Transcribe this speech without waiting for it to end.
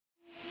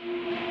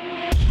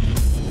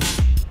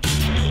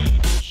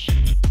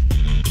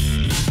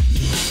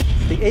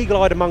the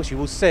eagle-eyed amongst you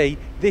will see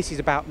this is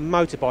about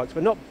motorbikes,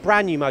 but not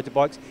brand new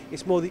motorbikes.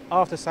 It's more the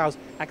after-sales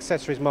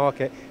accessories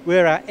market.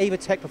 We're at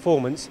Evotech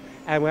Performance,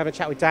 and we're having a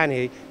chat with Dan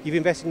here. You've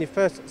invested in your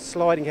first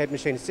sliding head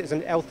machine, a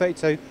Citizen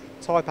L32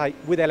 Type 8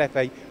 with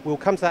LFE. We'll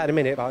come to that in a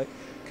minute, but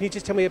can you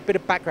just tell me a bit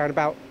of background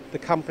about the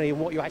company and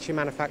what you actually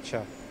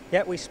manufacture?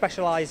 Yeah, we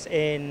specialise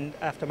in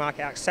aftermarket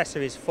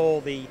accessories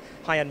for the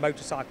high-end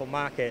motorcycle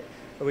market.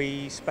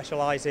 We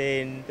specialise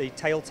in the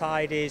tail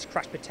tidies,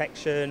 crash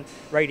protection,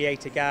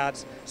 radiator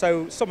guards,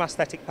 so some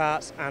aesthetic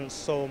parts and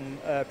some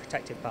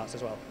protective parts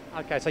as well.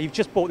 Okay, so you've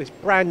just bought this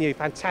brand new,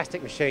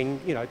 fantastic machine,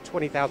 you know,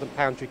 £20,000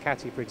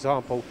 Ducati, for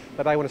example,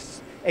 but they want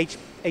to, each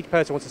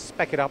person wants to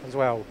spec it up as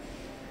well.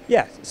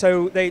 Yeah,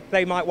 so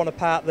they might want a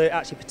part that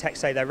actually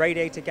protects, say, their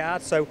radiator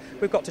guard, so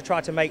we've got to try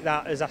to make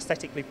that as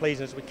aesthetically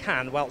pleasing as we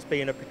can whilst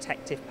being a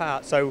protective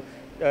part. So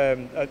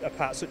a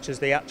part such as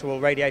the actual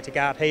radiator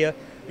guard here,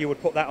 you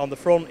would put that on the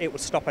front, it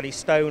would stop any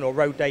stone or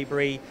road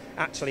debris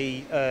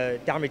actually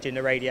damaging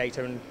the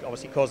radiator and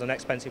obviously cause an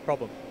expensive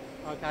problem.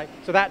 Okay,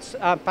 so that's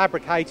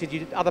fabricated. You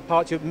did other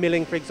parts, you're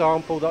milling, for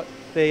example,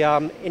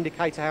 the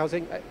indicator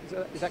housing,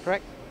 is that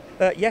correct?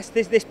 Yes,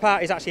 this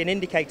part is actually an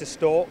indicator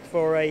stalk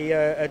for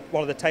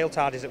one of the tail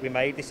tidies that we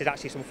made. This is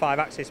actually some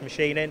 5-axis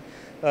machining.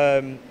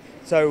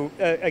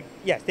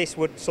 Yes, this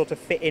would sort of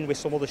fit in with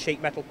some other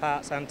sheet metal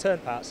parts and turn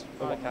parts.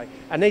 Okay,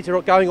 and these are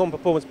going on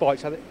performance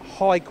bikes, so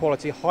high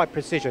quality, high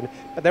precision,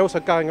 but they're also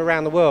going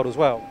around the world as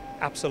well.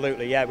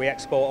 Absolutely, yeah, we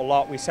export a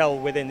lot. We sell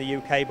within the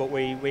UK, but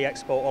we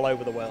export all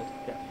over the world.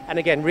 Yeah. And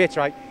again,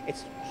 reiterate,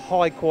 it's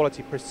high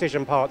quality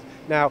precision parts.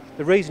 Now,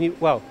 the reason you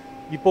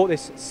bought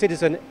this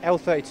Citizen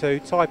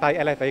L32 Type 8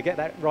 LFE, get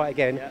that right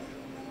again. Yeah.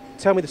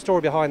 Tell me the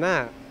story behind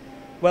that.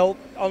 Well,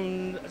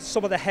 on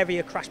some of the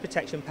heavier crash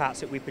protection parts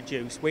that we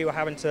produce, we were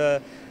having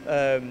to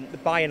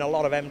buy in a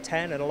lot of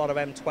M10 and a lot of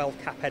M12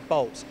 cap head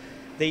bolts.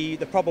 The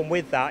problem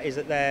with that is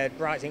that they're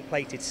bright zinc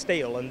plated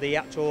steel, and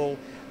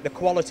the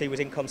quality was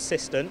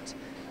inconsistent,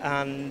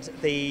 and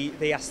the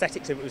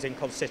aesthetics of it was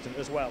inconsistent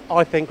as well.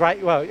 I think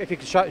great. Well, if you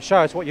could show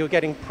us what you were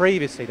getting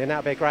previously, then that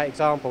would be a great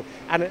example.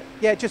 And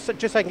yeah, just so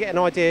I can get an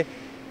idea,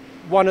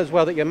 one as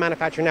well that you're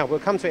manufacturing now. We'll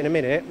come to it in a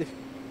minute.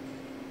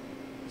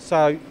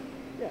 So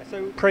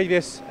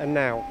previous and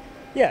now.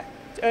 Yeah,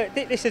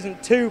 this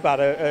isn't too bad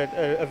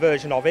a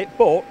version of it,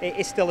 but it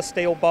is still a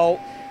steel bolt.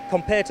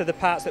 Compared to the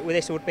parts that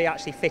this would be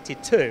actually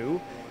fitted to,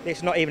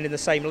 it's not even in the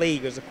same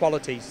league as the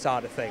quality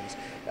side of things.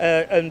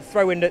 And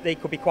throw in that they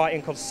could be quite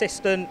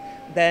inconsistent,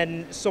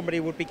 then somebody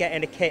would be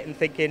getting a kit and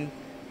thinking,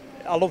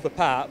 I love the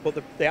part, but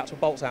the actual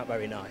bolts aren't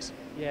very nice.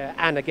 Yeah,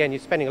 and again, you're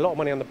spending a lot of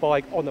money on the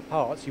bike, on the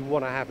parts, you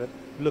want to have it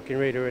looking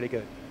really, really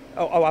good.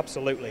 Oh,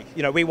 absolutely.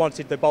 You know, we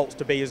wanted the bolts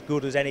to be as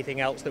good as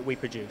anything else that we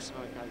produce.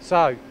 Okay.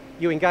 So,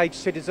 you engaged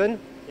Citizen,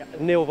 yep.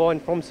 Neil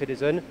Vine from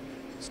Citizen,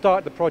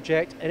 started the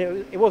project, and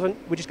it wasn't,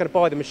 we're just going to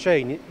buy the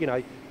machine, you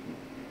know,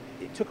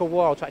 it took a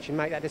while to actually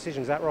make that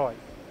decision, is that right?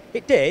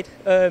 It did.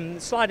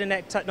 Sliding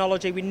neck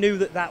technology, we knew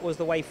that that was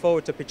the way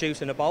forward to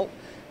producing a bolt,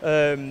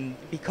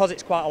 because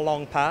it's quite a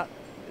long part,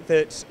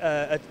 that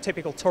a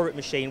typical turret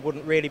machine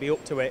wouldn't really be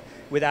up to it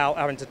without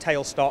having to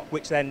tail stock,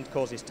 which then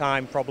causes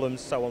time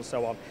problems, so on,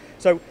 so on.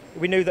 So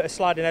we knew that a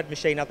sliding head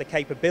machine had the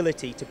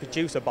capability to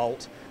produce a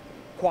bolt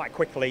quite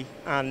quickly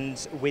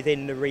and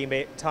within the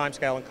remit,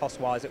 timescale and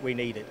cost-wise that we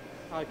needed.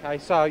 Okay,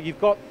 so you've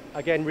got,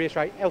 again,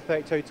 reiterate,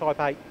 L32 Type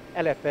 8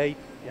 LFE.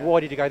 Yeah. Why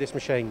did you go this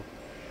machine?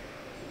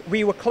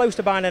 We were close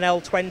to buying an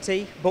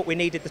L20, but we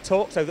needed the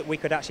torque so that we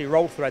could actually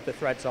roll thread the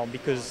threads on,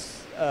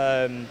 because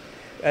an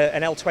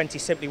L20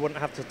 simply wouldn't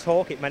have to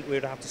torque, it meant we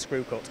would have to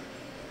screw cut.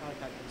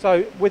 Okay.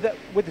 So with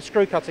the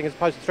screw cutting as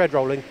opposed to thread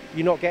rolling,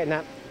 you're not getting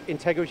that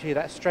integrity,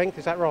 that strength,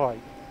 is that right?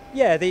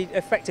 Yeah,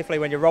 effectively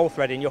when you're roll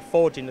threading, you're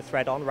forging the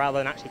thread on rather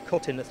than actually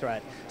cutting the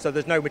thread. So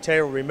there's no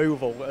material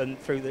removal in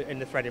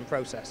the threading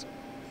process.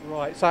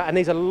 Right, so, and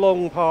these are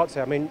long parts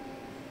here. I mean,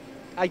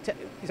 is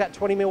that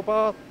 20mm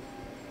bar?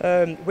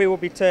 We will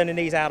be turning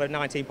these out at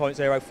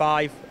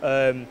 19.05,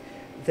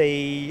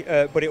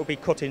 but it will be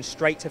cutting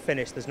straight to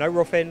finish. There's no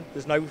roughing,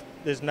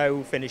 there's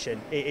no finishing.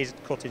 It is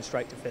cutting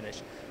straight to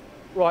finish.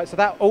 Right, so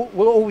that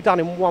will all be done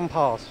in one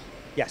pass?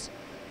 Yes.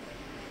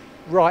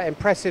 Right,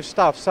 impressive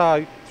stuff.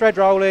 So thread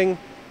rolling,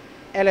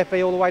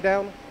 LFE all the way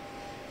down?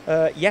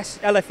 Yes,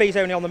 LFE is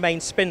only on the main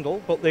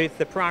spindle, but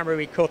the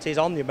primary cut is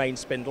on the main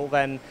spindle.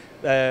 Then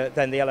the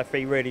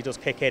LFE really does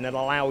kick in and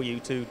allow you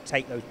to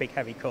take those big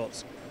heavy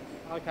cuts.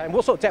 Okay, and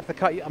what sort of depth of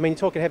cut? I mean,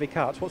 talking heavy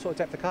cuts. What sort of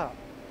depth of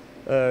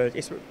cut?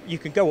 You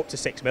can go up to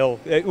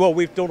 6mm. Well,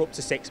 we've done up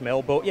to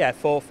 6mm, but yeah,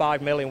 4 or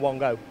 5mm in one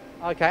go.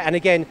 Okay, and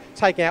again,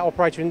 taking out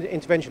operator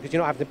intervention because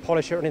you're not having to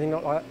polish it or anything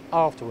like that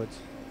afterwards.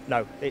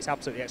 No, it's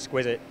absolutely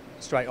exquisite,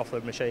 straight off the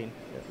machine.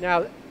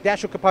 Now, the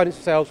actual components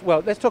themselves.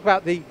 Well, let's talk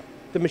about the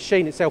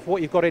machine itself.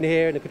 What you've got in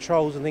here and the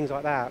controls and things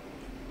like that.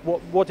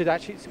 What did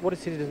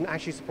Citizen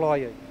actually supply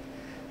you?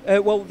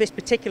 Well, this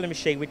particular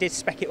machine, we did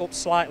spec it up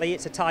slightly.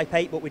 It's a Type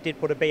 8, but we did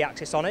put a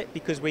B-axis on it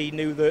because we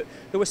knew that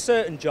there were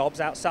certain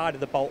jobs outside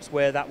of the bolts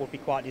where that would be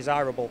quite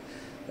desirable.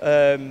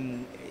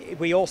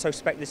 We also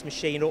spec this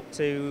machine up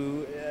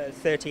to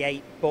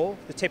 38 bore.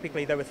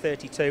 Typically they were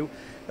 32,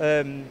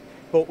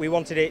 but we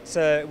wanted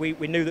it.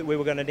 We knew that we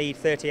were going to need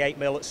 38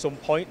 mil at some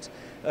point,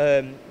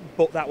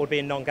 but that would be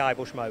in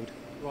non-guy-bush mode.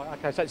 Right.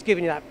 Okay. So it's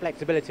giving you that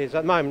flexibility. So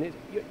at the moment,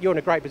 you're in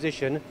a great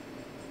position.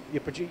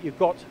 You've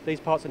got these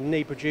parts that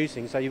need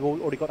producing, so you've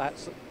already got that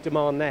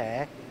demand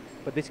there.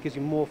 But this gives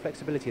you more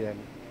flexibility then.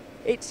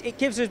 It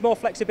gives us more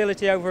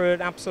flexibility over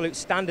an absolute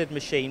standard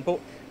machine,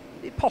 but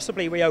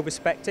possibly we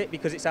overspec'd it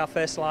because it's our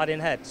first sliding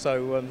head.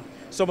 So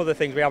some of the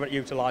things we haven't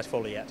utilised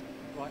fully yet.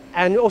 Right.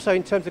 And also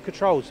in terms of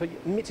controls, so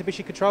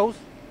Mitsubishi controls?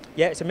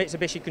 Yeah, it's a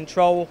Mitsubishi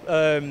control.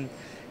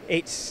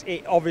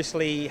 It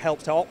obviously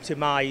helps to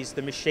optimise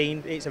the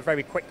machine. It's a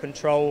very quick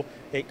control.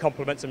 It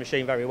complements the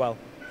machine very well.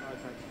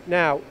 Okay.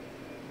 Now,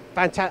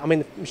 fantastic. I mean,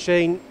 the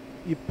machine,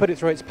 you put it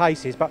through its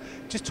paces, but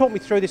just talk me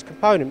through this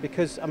component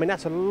because, I mean,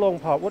 that's a long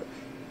part. Do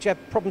you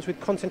have problems with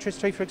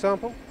concentricity, for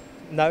example?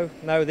 No.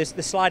 The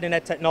sliding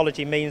head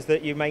technology means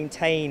that you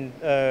maintain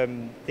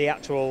the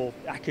actual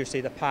accuracy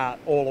of the part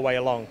all the way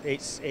along.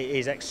 It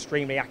is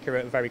extremely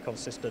accurate and very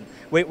consistent.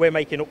 We're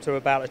making up to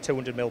about a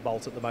 200 mil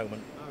bolt at the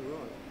moment.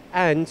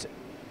 And,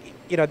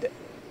 you know,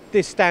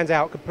 this stands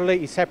out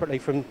completely separately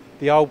from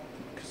the old,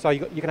 so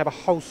you can have a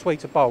whole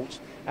suite of bolts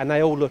and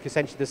they all look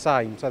essentially the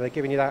same, so they're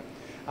giving you that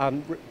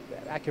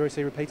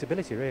accuracy,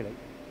 repeatability, really.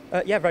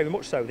 Yeah, very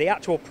much so. The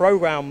actual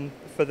program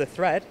for the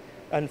thread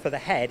and for the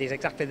head is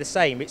exactly the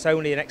same. It's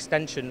only an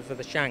extension for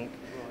the shank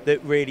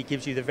that really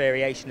gives you the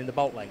variation in the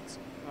bolt lengths.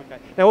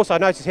 Okay. Now also I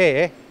notice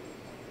here,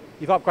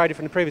 you've upgraded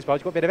from the previous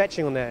bolt, you've got a bit of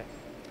etching on there.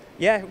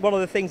 Yeah, one of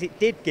the things it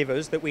did give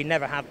us that we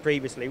never had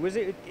previously was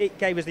it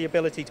gave us the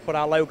ability to put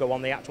our logo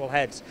on the actual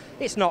heads.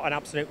 It's not an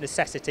absolute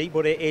necessity,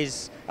 but it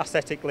is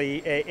aesthetically,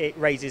 it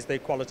raises the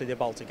quality of the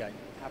bolt again.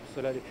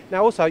 Absolutely.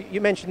 Now also, you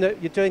mentioned that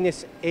you're doing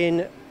this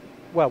in,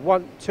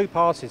 well, two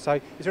passes, so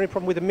is there any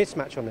problem with a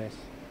mismatch on this?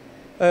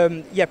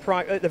 Yeah,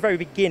 at the very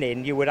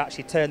beginning you would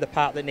actually turn the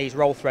part that needs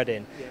roll thread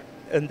in. Yeah.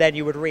 And then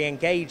you would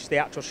re-engage the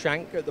actual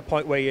shank at the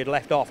point where you'd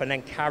left off and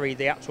then carry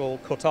the actual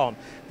cut on.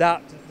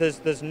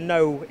 There's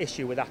no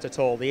issue with that at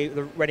all.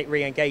 When it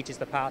re-engages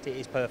the part, it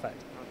is perfect.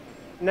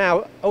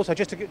 Now, also,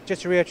 just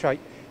to reiterate,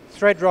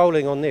 thread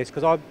rolling on this,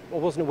 because I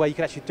wasn't aware you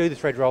could actually do the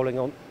thread rolling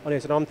on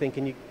this, and I'm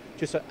thinking you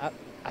just a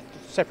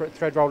separate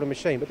thread rolling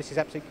machine, but this is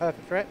absolutely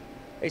perfect for it?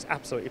 It's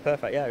absolutely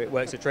perfect, yeah, it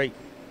works a treat.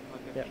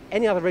 Okay. Yeah.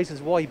 Any other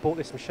reasons why you bought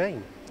this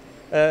machine?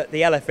 The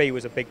LFE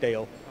was a big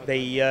deal.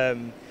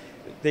 Okay.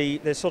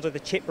 The sort of the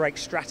chip break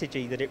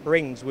strategy that it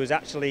brings was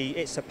actually,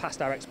 it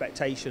surpassed our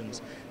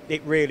expectations.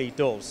 It really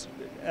does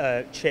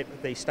chip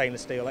the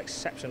stainless steel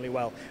exceptionally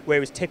well.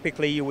 Whereas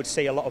typically you would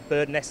see a lot of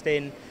bird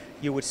nesting,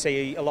 you would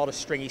see a lot of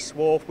stringy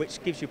swarf,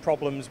 which gives you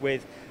problems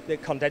with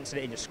condensing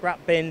it in your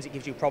scrap bins, it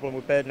gives you a problem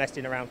with bird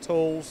nesting around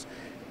tools.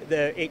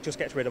 It just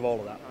gets rid of all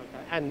of that.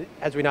 Okay. And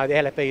as we know, the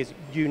LFE is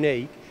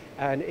unique,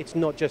 and it's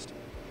not just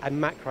a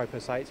macro per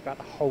se, it's about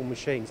the whole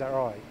machine, is that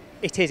right?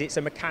 It is. It's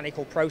a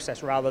mechanical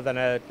process rather than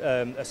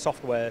a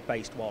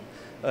software-based one,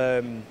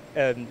 and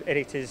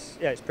it is.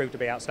 Yeah, it's proved to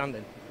be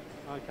outstanding.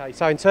 Okay.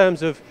 So in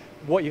terms of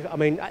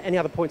any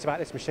other points about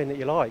this machine that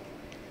you like?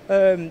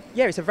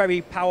 Yeah, it's a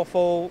very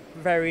powerful,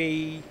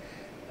 very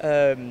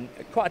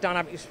quite a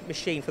dynamic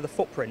machine for the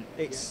footprint.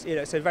 It's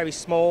it's a very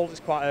small.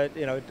 It's quite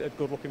a a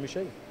good-looking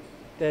machine.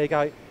 There you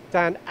go,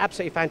 Dan.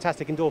 Absolutely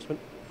fantastic endorsement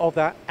of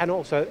that, and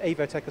also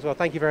Evotech as well.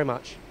 Thank you very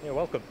much. You're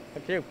welcome.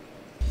 Thank you.